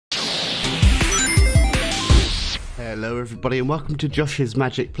Hello everybody and welcome to Josh's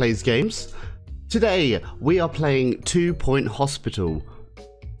Magic Plays Games. Today we are playing 2 Point Hospital.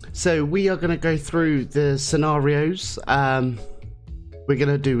 So we are going to go through the scenarios. We're going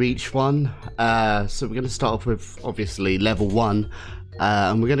to do each one. So we're going to start off with obviously level 1.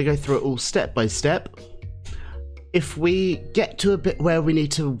 And we're going to go through it all step by step. If we get to a bit where we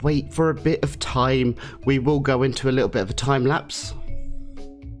need to wait for a bit of time, we will go into a little bit of a time lapse.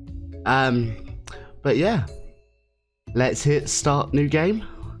 But yeah. Let's hit start new game,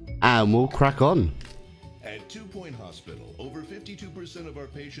 and we'll crack on. At 2 Point Hospital, over 52% of our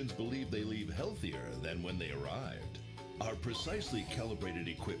patients believe they leave healthier than when they arrived. Our precisely calibrated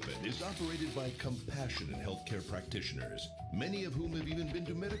equipment is operated by compassionate healthcare practitioners, many of whom have even been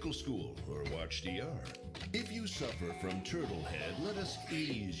to medical school or watched ER. If you suffer from turtlehead, let us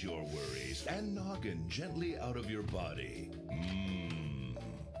ease your worries and noggin gently out of your body.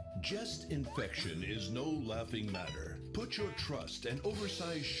 Chest infection is no laughing matter. Put your trust and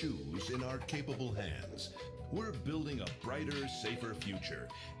oversized shoes in our capable hands. We're building a brighter, safer future,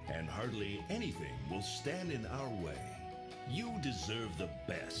 and hardly anything will stand in our way. You deserve the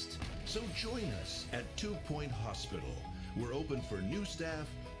best, so join us at 2 Point Hospital. We're open for new staff,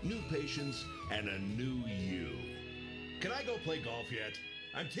 new patients, and a new you. Can I go play golf yet?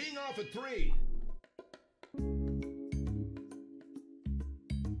 I'm teeing off at 3.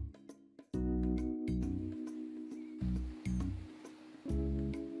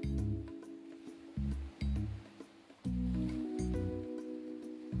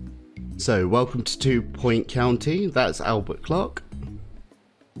 So, welcome to 2 Point County, that's Albert Clark.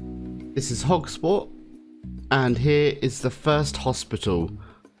 This is Hogsport, and here is the first hospital.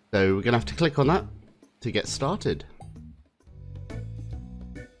 So, we're going to have to click on that to get started.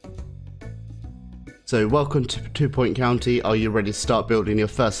 So, welcome to 2 Point County. Are you ready to start building your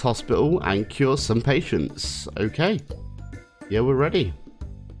first hospital and cure some patients? Okay. Yeah, we're ready.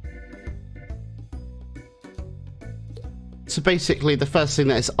 So basically the first thing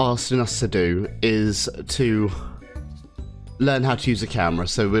that it's asking us to do is to learn how to use a camera.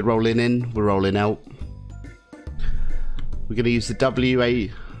 So we're rolling in, we're rolling out. We're going to use the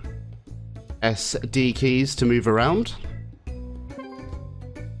WASD keys to move around.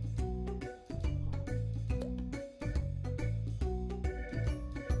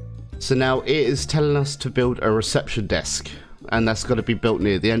 So now it is telling us to build a reception desk, and that's got to be built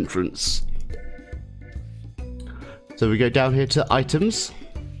near the entrance. So we go down here to items,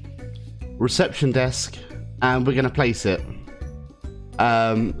 reception desk, and we're going to place it.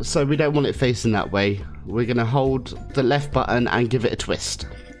 So we don't want it facing that way. We're going to hold the left button and give it a twist.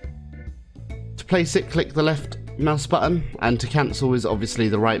 To place it, click the left mouse button, and to cancel is obviously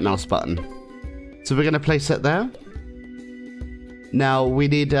the right mouse button. So we're going to place it there. Now we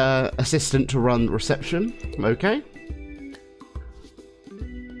need an assistant to run reception. Okay.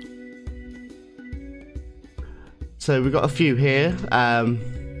 So we've got a few here.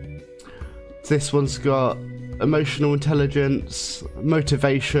 This one's got emotional intelligence,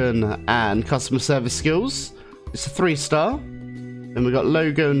 motivation, and customer service skills. It's a 3-star. Then we've got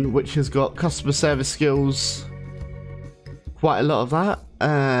Logan, which has got customer service skills, quite a lot of that,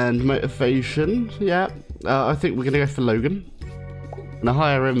 and motivation. Yeah, I think we're gonna go for Logan. I'm gonna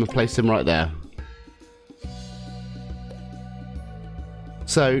hire him and place him right there.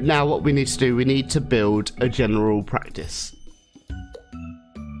 So now what we need to do, we need to build a general practice.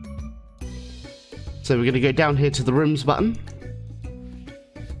 So we're going to go down here to the rooms button.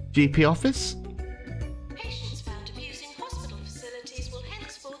 GP office. Patients found abusing hospital facilities will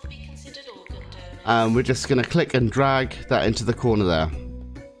henceforth be considered organ donors. And we're just going to click and drag that into the corner there.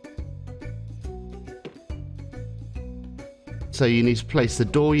 So you need to place the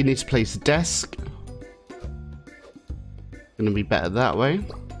door, you need to place the desk. Going to be better that way.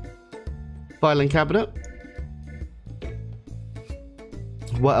 Filing cabinet.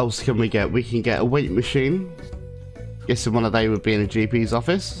 What else can we get? We can get a weight machine. Guessing one of they would be in a GP's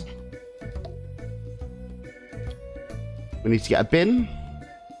office. We need to get a bin.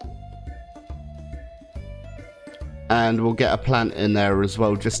 And we'll get a plant in there as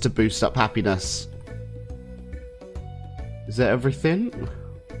well, just to boost up happiness. Is that everything?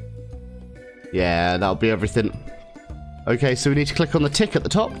 Yeah, that'll be everything. Okay, so we need to click on the tick at the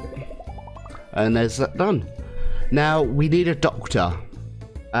top, and there's that done. Now we need a doctor,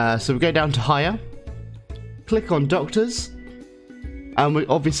 so we go down to hire, click on doctors, and we're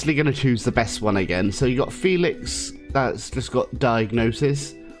obviously going to choose the best one again. So you got Felix, that's just got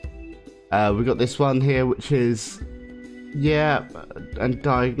diagnosis. We've got this one here, which is, yeah, and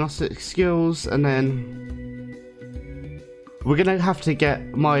diagnostic skills, and then we're going to have to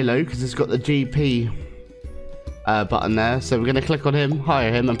get Milo because it's got the GP button there. So we're going to click on him,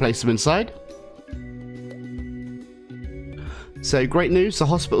 hire him, and place him inside. So great news, the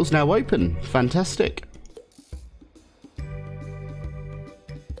hospital's now open. Fantastic.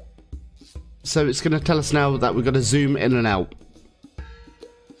 So it's going to tell us now that we're going to zoom in and out.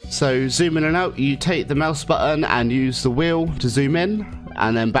 So zoom in and out, you take the mouse button and use the wheel to zoom in,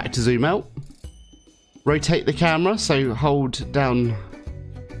 and then back to zoom out. Rotate the camera, so hold down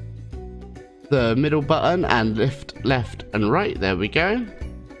the middle button and lift left and right, there we go.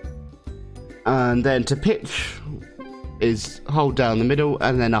 And then to pitch is hold down the middle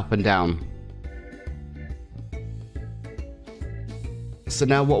and then up and down. So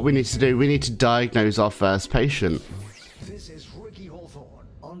now what we need to do, we need to diagnose our first patient. This is Ricky Hawthorne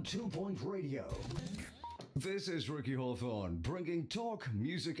on 2 Point Radio. This is Ricky Hawthorne, bringing talk,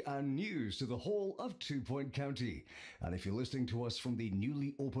 music and news to the whole of 2 Point County. And if you're listening to us from the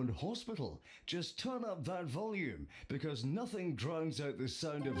newly opened hospital, just turn up that volume, because nothing drowns out the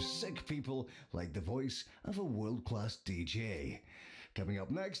sound of sick people like the voice of a world-class DJ. Coming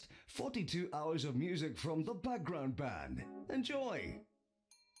up next, 42 hours of music from the background band. Enjoy!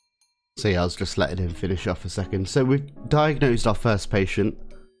 So yeah, I was just letting him finish off a second. So we've diagnosed our first patient.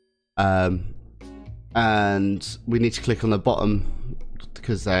 And we need to click on the bottom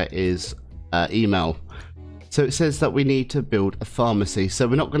because there is email. So it says that we need to build a pharmacy. So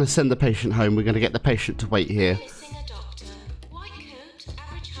we're not going to send the patient home, we're going to get the patient to wait here. Missing a doctor. White coat,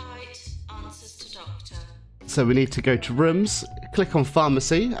 average height, answers to doctor. So we need to go to rooms, click on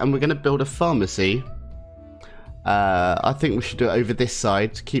pharmacy, and we're going to build a pharmacy. I think we should do it over this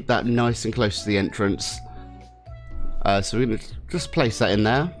side to keep that nice and close to the entrance. So we're going to just place that in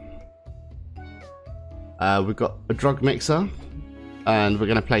there. We've got a drug mixer, and we're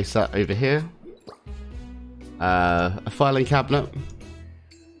going to place that over here. A filing cabinet.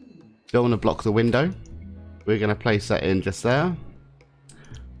 Don't want to block the window. We're going to place that in just there.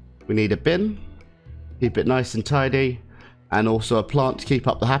 We need a bin. Keep it nice and tidy. And also a plant to keep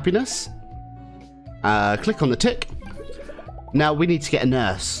up the happiness. Click on the tick. Now we need to get a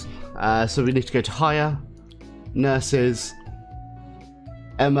nurse. So we need to go to hire. Nurses.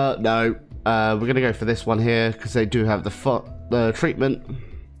 Emma, no. We're going to go for this one here because they do have the treatment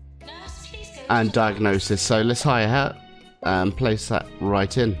Nurse, please go and to the diagnosis. So let's hire her and place that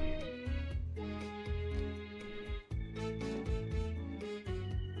right in.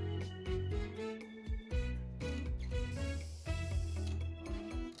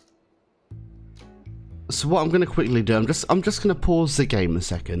 So what I'm going to quickly do, I'm just going to pause the game a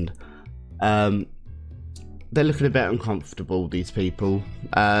second. They're looking a bit uncomfortable, these people.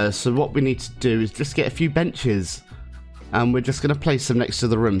 So what we need to do is just get a few benches. And we're just going to place them next to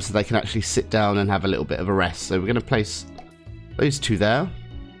the room so they can actually sit down and have a little bit of a rest. So we're going to place those two there.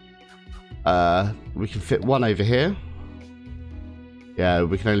 We can fit one over here. Yeah,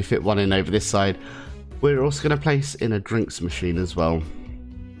 we can only fit one in over this side. We're also going to place in a drinks machine as well.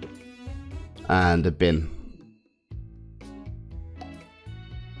 And a bin.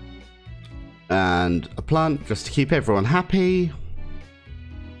 And a plant just to keep everyone happy.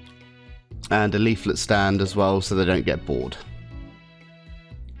 And a leaflet stand as well so they don't get bored.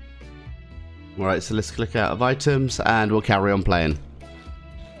 Alright, so let's click out of items and we'll carry on playing.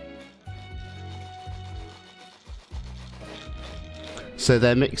 So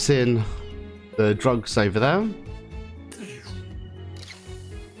they're mixing the drugs over there.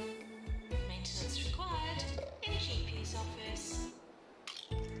 maintenance required in GP's office.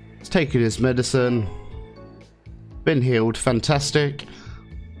 He's taking his medicine. Been healed, fantastic.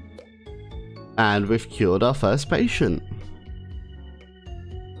 And we've cured our first patient.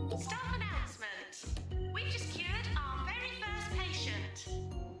 Staff announcement. We've just cured our very first patient.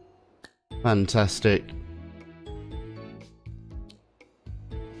 Fantastic.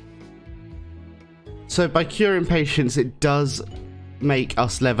 So by curing patients, it does make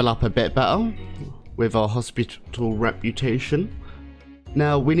us level up a bit better with our hospital reputation.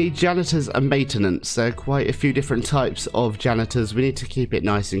 Now we need janitors and maintenance. There are quite a few different types of janitors. We need to keep it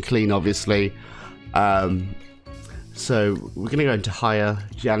nice and clean, obviously. So we're going to go into hire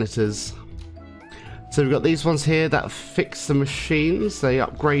janitors. So we've got these ones here that fix the machines. They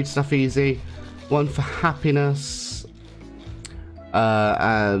upgrade stuff easy. One for happiness.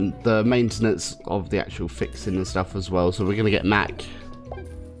 And the maintenance of the actual fixing and stuff as well. So we're going to get Mac.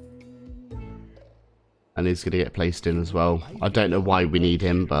 And he's going to get placed in as well. I don't know why we need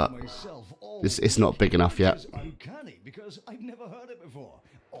him, but it's not big enough yet. It's uncanny because I've never heard it before.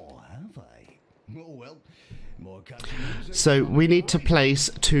 Or have I? Oh well. More catchy music. So we need to place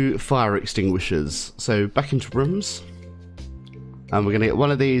 2 fire extinguishers. So back into rooms. And we're going to get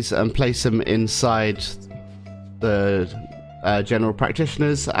one of these and place them inside the general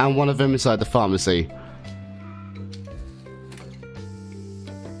practitioners, and one of them inside the pharmacy.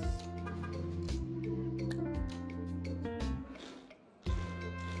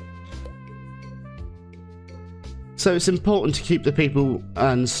 So it's important to keep the people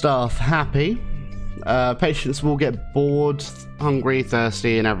and staff happy. Patients will get bored, hungry,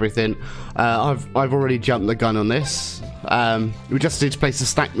 thirsty, and everything. I've already jumped the gun on this. We just need to place a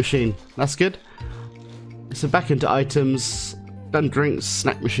snack machine. That's good. So back into items, done drinks,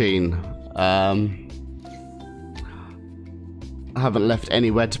 snack machine. I haven't left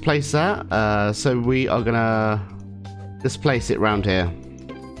anywhere to place that, so we are gonna just place it round here,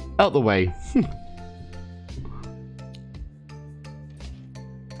 out the way.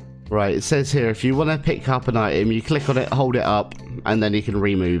 Right, it says here if you want to pick up an item, you click on it, hold it up, and then you can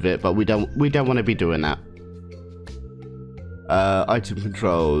remove it. But we don't want to be doing that. Item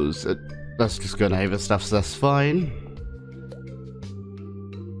controls. That's just going over stuff, so that's fine.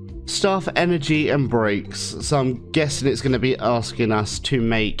 Staff energy and breaks. So I'm guessing it's going to be asking us to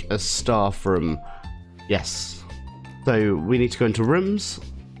make a staff room. Yes. So we need to go into rooms,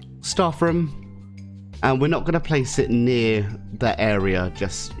 staff room. And we're not going to place it near that area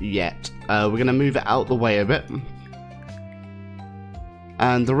just yet. We're going to move it out the way a bit.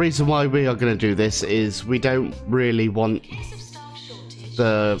 And the reason why we are going to do this is we don't really want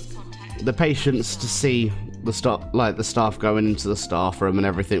the patients to see the staff going into the staff room and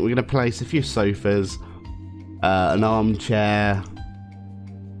everything. We're going to place a few sofas, an armchair,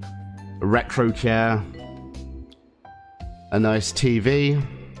 a retro chair, a nice TV.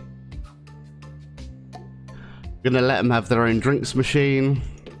 Gonna let them have their own drinks machine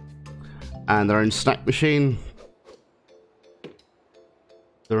and their own snack machine. Is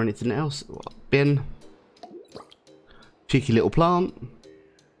there anything else? Bin. Cheeky little plant.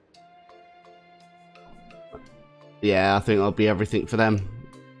 Yeah, I think that'll be everything for them.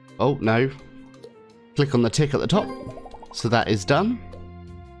 Oh, no. Click on the tick at the top. So that is done.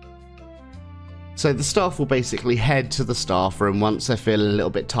 So the staff will basically head to the staff room once they feel a little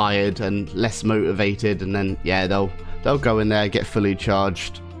bit tired and less motivated, and then yeah, they'll go in there, get fully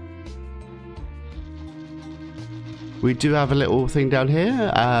charged. We do have a little thing down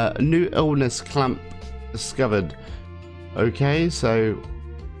here. New illness clamp discovered. Okay, so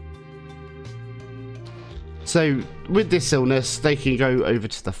with this illness, they can go over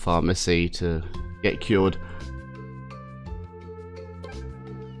to the pharmacy to get cured.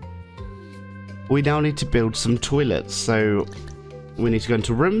 We now need to build some toilets, so we need to go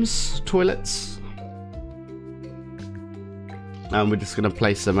into rooms, toilets, and we're just going to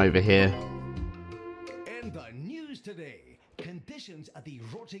place them over here. In the news today, conditions at the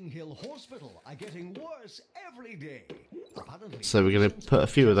Rotting Hill Hospital are getting worse every day. Apparently, so we're going to put a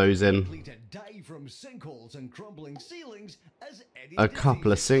few of those in. Die from sinkholes and crumbling ceilings as a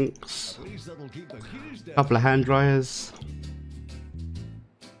couple of sinks, a couple of hand dryers.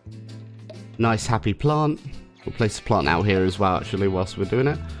 Nice happy plant. We'll place the plant out here as well, actually, whilst we're doing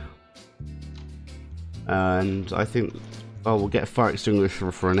it. And I think, oh, we'll get a fire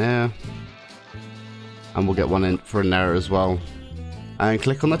extinguisher for an air, and we'll get one in for an air as well. And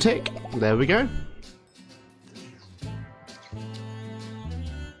click on the tick. There we go.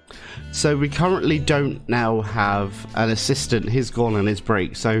 So we currently don't now have an assistant. He's gone on his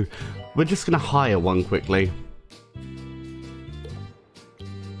break, so we're just going to hire one quickly.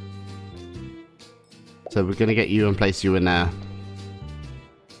 So we're going to get you and place you in there.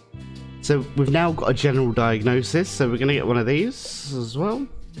 So we've now got a general diagnosis, so we're going to get one of these as well.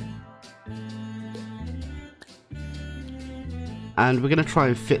 And we're going to try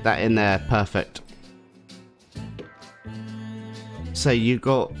and fit that in there perfect. So you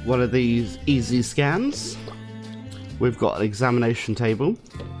got one of these easy scans. We've got an examination table.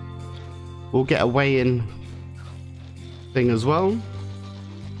 We'll get a weigh-in thing as well.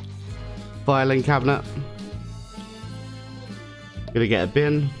 Filing cabinet. Gonna get a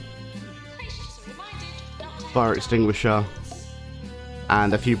bin, fire extinguisher,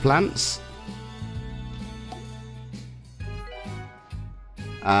 and a few plants.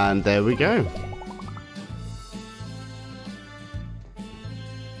 And there we go.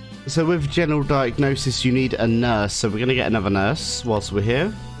 So with general diagnosis, you need a nurse. So we're gonna get another nurse whilst we're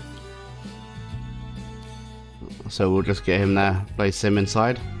here. So we'll just get him there, place him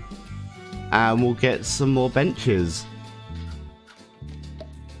inside. And we'll get some more benches.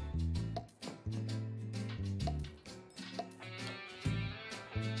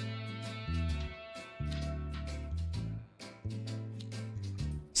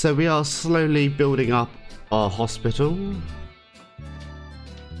 So we are slowly building up our hospital.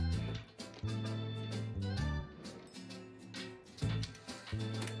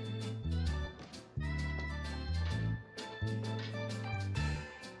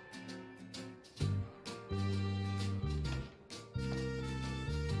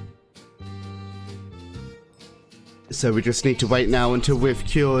 So we just need to wait now until we've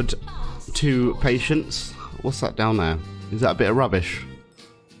cured 2 patients. What's that down there? Is that a bit of rubbish?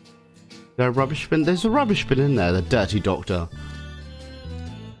 Is there a rubbish bin? There's a rubbish bin in there, the dirty doctor.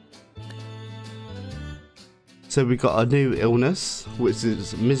 So we got a new illness, which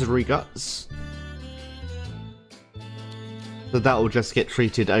is misery guts. So that will just get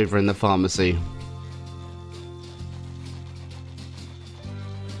treated over in the pharmacy.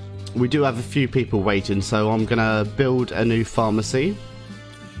 We do have a few people waiting, so I'm gonna build a new pharmacy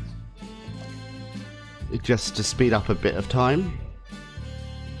just to speed up a bit of time.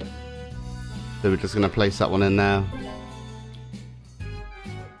 So we're just gonna place that one in there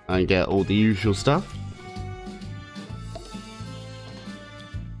and get all the usual stuff.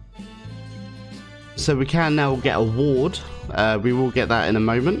 So we can now get a ward. We will get that in a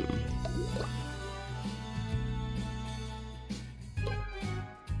moment.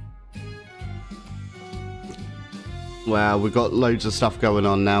 Wow, we've got loads of stuff going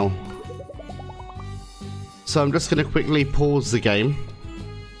on now. So I'm just going to quickly pause the game.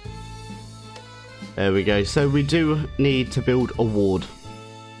 There we go. So we do need to build a ward.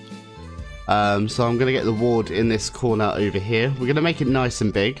 So I'm going to get the ward in this corner over here. We're going to make it nice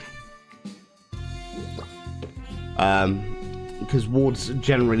and big. Because wards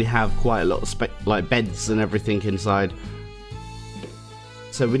generally have quite a lot of like beds and everything inside.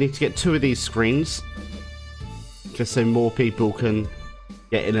 So we need to get 2 of these screens, just so more people can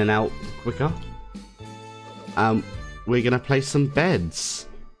get in and out quicker. We're gonna place some beds.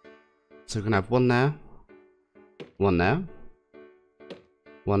 So we're gonna have 1 there, 1 there,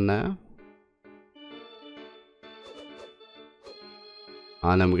 1 there,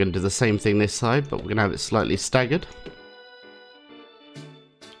 and then we're gonna do the same thing this side, but we're gonna have it slightly staggered.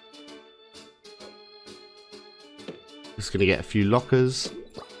 Just gonna get a few lockers.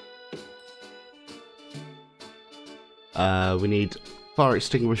 We need fire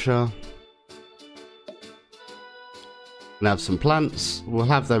extinguisher. And have some plants. We'll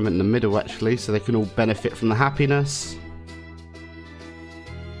have them in the middle actually, so they can all benefit from the happiness.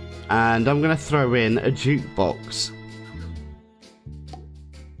 And I'm gonna throw in a jukebox,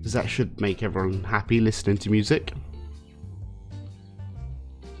 because that should make everyone happy listening to music.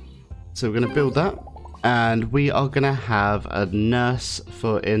 So we're gonna build that. And we are going to have a nurse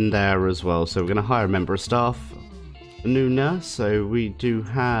for in there as well. So we're going to hire a member of staff, a new nurse. So we do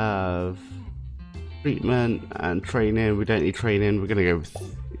have treatment and training. We don't need training. We're going to go with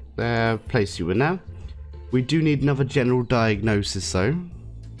there. Place you in there. We do need another general diagnosis though.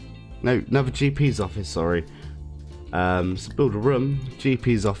 No, another GP's office, sorry. So build a room,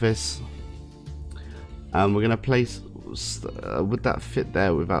 GP's office. And we're going to place... would that fit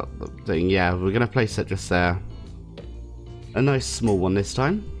there without the thing? Yeah, we're going to place it just there. A nice small one this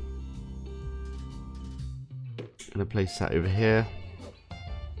time. Going to place that over here.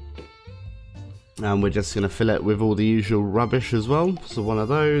 And we're just going to fill it with all the usual rubbish as well. So 1 of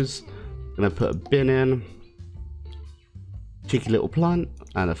those. Going to put a bin in. Cheeky little plant.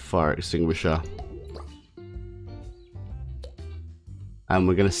 And a fire extinguisher. And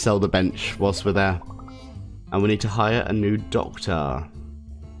we're going to sell the bench whilst we're there. And we need to hire a new doctor.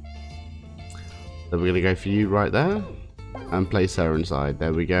 So we're going to go for you right there. And place her inside.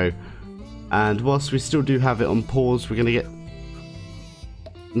 There we go. And whilst we still do have it on pause, we're going to get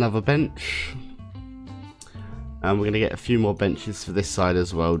another bench. And we're going to get a few more benches for this side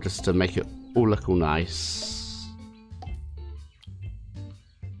as well, just to make it all look all nice.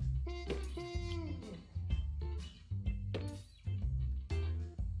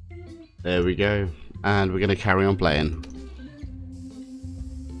 There we go. And we're going to carry on playing.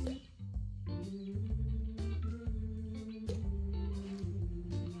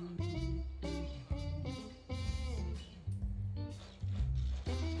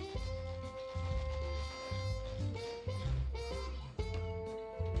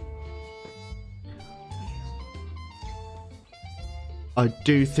 I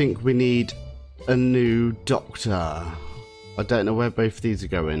do think we need a new doctor. I don't know where both of these are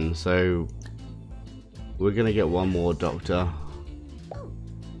going, so we're gonna get one more doctor.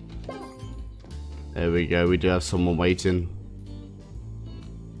 There we go, we do have someone waiting.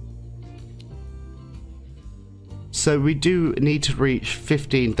 So we do need to reach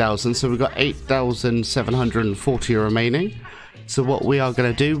 15,000, so we've got 8,740 remaining. So what we are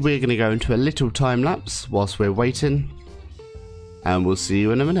gonna do, we're gonna go into a little time lapse whilst we're waiting. And we'll see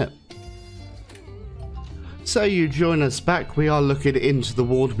you in a minute. So you join us back. We are looking into the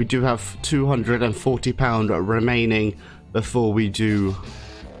ward. We do have £240 remaining before we do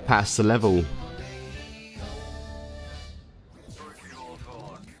pass the level.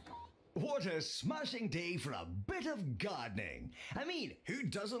 What a smashing day for a bit of gardening. I mean, who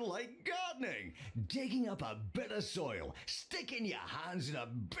doesn't like gardening? Digging up a bit of soil, sticking your hands in a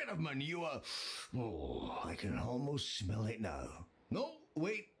bit of manure. Oh, I can almost smell it now. No,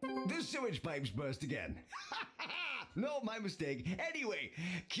 wait, the sewage pipes burst again. No, my mistake. Anyway,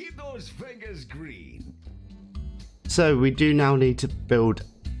 keep those fingers green. So we do now need to build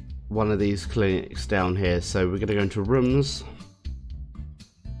one of these clinics down here. So we're going to go into rooms.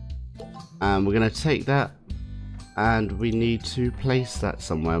 And we're going to take that. And we need to place that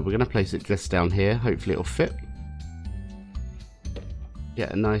somewhere. We're going to place it just down here. Hopefully it'll fit.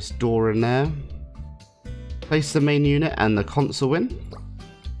 Get a nice door in there. Place the main unit and the console in.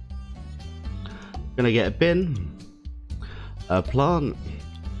 Going to get a bin. A plant.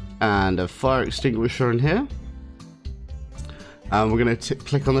 And a fire extinguisher in here. And we're going to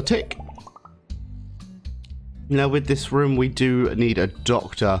click on the tick. Now with this room we do need a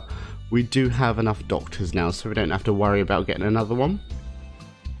doctor. We do have enough doctors now, so we don't have to worry about getting another one.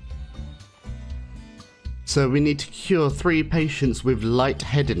 So we need to cure 3 patients with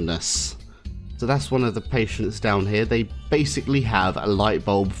lightheadedness. So that's one of the patients down here. They basically have a light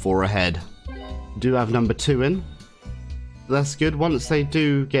bulb for a head. Do have number 2 in. That's good. Once they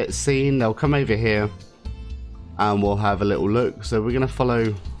do get seen, they'll come over here. And we'll have a little look. So we're gonna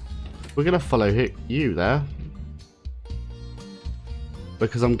follow you there,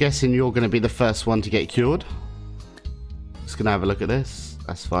 because I'm guessing you're gonna be the first one to get cured. Just gonna have a look at this.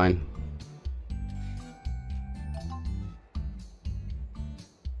 That's fine.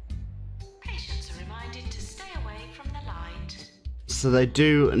 Patients are reminded to stay away from the light. So they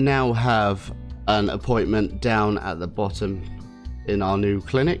do now have an appointment down at the bottom in our new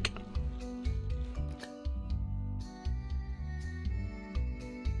clinic.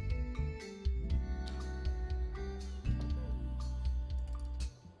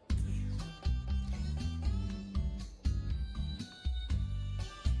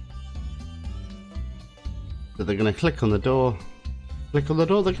 So they're going to click on the door, they're going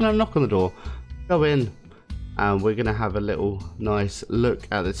to knock on the door, go in, and we're going to have a little nice look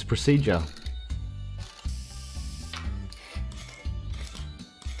at this procedure.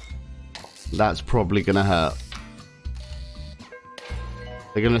 That's probably going to hurt.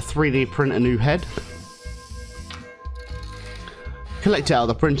 They're going to 3D print a new head, collect it out of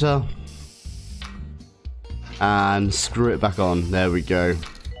the printer, and screw it back on. There we go.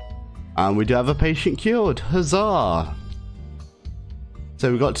 And we do have a patient cured. Huzzah! So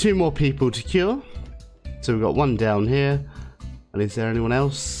we've got 2 more people to cure. So we've got 1 down here. And is there anyone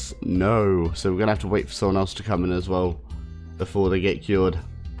else? No. So we're going to have to wait for someone else to come in as well before they get cured.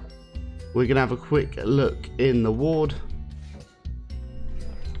 We're going to have a quick look in the ward.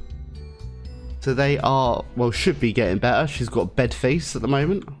 So they are, well, should be getting better. She's got bed face at the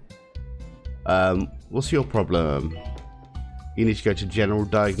moment. What's your problem? You need to go to general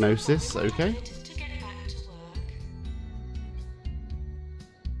diagnosis, okay. To get back to work.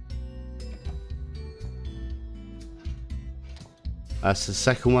 That's the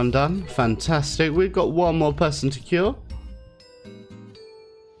second one done. Fantastic. We've got 1 more person to cure.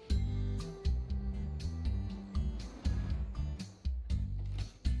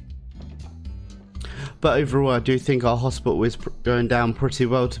 But overall, I do think our hospital is going down pretty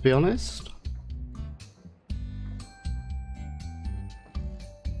well, to be honest.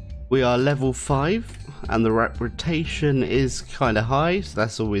 We are level 5 and the reputation is kind of high, so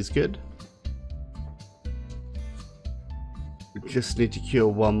that's always good. We just need to cure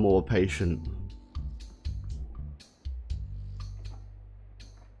 1 more patient.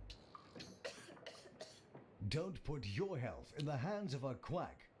 Don't put your health in the hands of a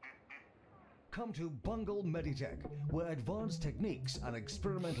quack. Come to Bungle Meditech, where advanced techniques and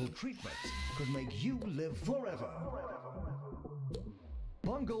experimental treatments could make you live forever.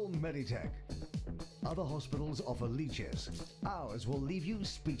 Bungle Meditech. Other hospitals offer leeches. Ours will leave you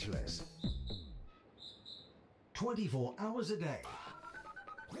speechless. 24 hours a day.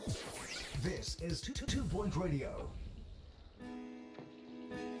 This is 2 Point Radio.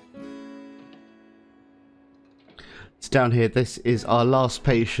 It's down here. This is our last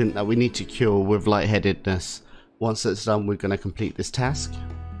patient that we need to cure with lightheadedness. Once that's done, we're going to complete this task.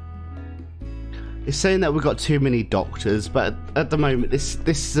 It's saying that we've got too many doctors, but at the moment this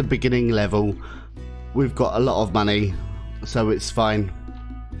is a beginning level. We've got a lot of money, so it's fine.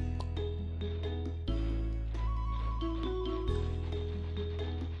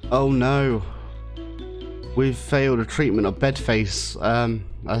 Oh no, we've failed a treatment of bed face.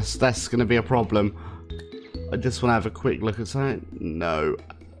 That's going to be a problem. I just want to have a quick look at something. No.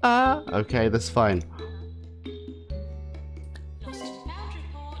 Okay, that's fine. Lost and found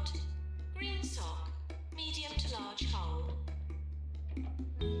report.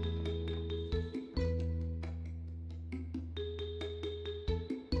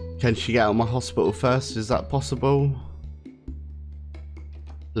 Can she get out of my hospital first? Is that possible?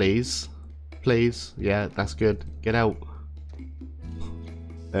 Please. Please. Yeah, that's good. Get out.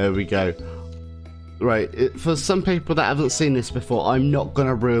 There we go. Right, for some people that haven't seen this before, I'm not going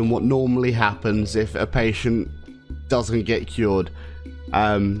to ruin what normally happens if a patient doesn't get cured.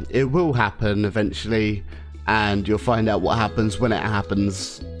 It will happen eventually, and you'll find out what happens when it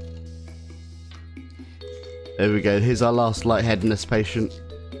happens. There we go. Here's our last lightheadedness patient.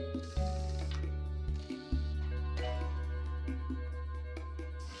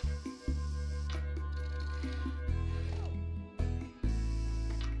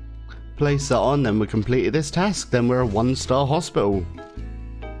 Place that on, then we completed this task. Then we're a 1-star hospital.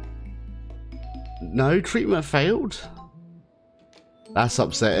 No, treatment failed. That's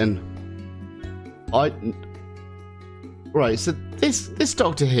upsetting. Right, so this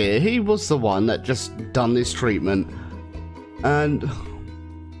doctor here, he was the one that just done this treatment, and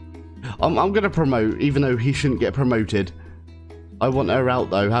I'm gonna promote, even though he shouldn't get promoted. I want her out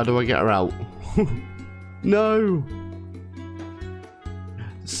though. How do I get her out? No.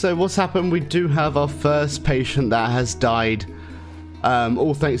 So what's happened? We do have our first patient that has died.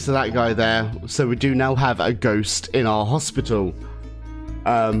 All thanks to that guy there. So we do now have a ghost in our hospital.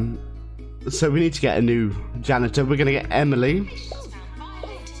 So we need to get a new janitor. We're gonna get Emily.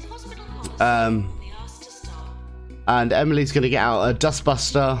 And Emily's gonna get out a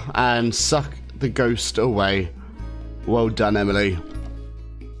dustbuster and suck the ghost away. Well done, Emily.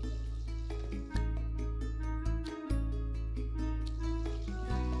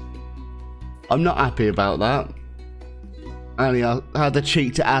 I'm not happy about that. And I had the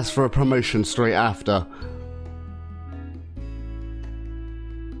cheek to ask for a promotion straight after.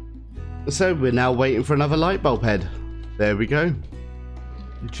 So we're now waiting for another light bulb head. There we go.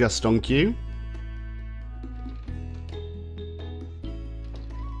 Just on cue.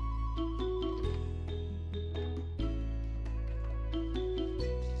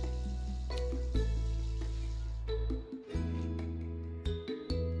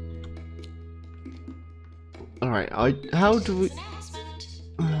 Alright, how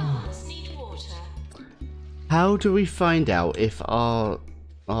do we find out if our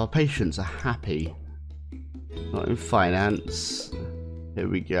patients are happy? Not in finance. Here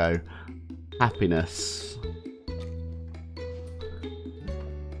we go. Happiness.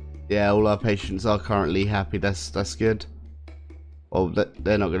 Yeah, all our patients are currently happy. That's good. Well,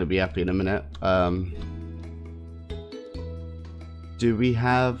 they're not going to be happy in a minute. Do we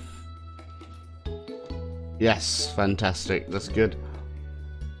have... Yes, fantastic. That's good.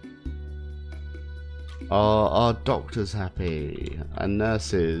 Are our doctors happy? And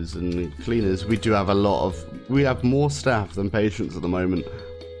nurses and cleaners? We do have a lot of... We have more staff than patients at the moment.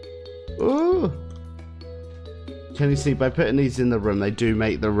 Ooh. Can you see, by putting these in the room, they do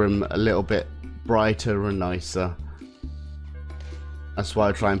make the room a little bit brighter and nicer. That's why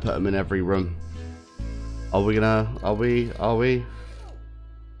I try and put them in every room. Are we gonna... Are we...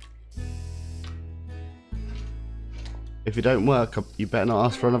 If it don't work, you better not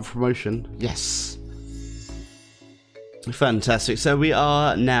ask for another promotion. Yes. Fantastic. So we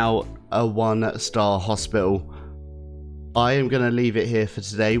are now a 1-star hospital. I am going to leave it here for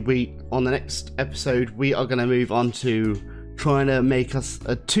today. On the next episode, we are going to move on to trying to make us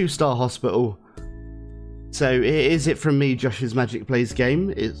a 2-star hospital. So it is it from me, Josh's Magic Plays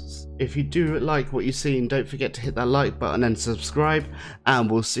Game. If you do like what you've seen, don't forget to hit that like button and subscribe. And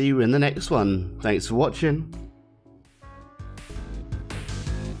we'll see you in the next one. Thanks for watching.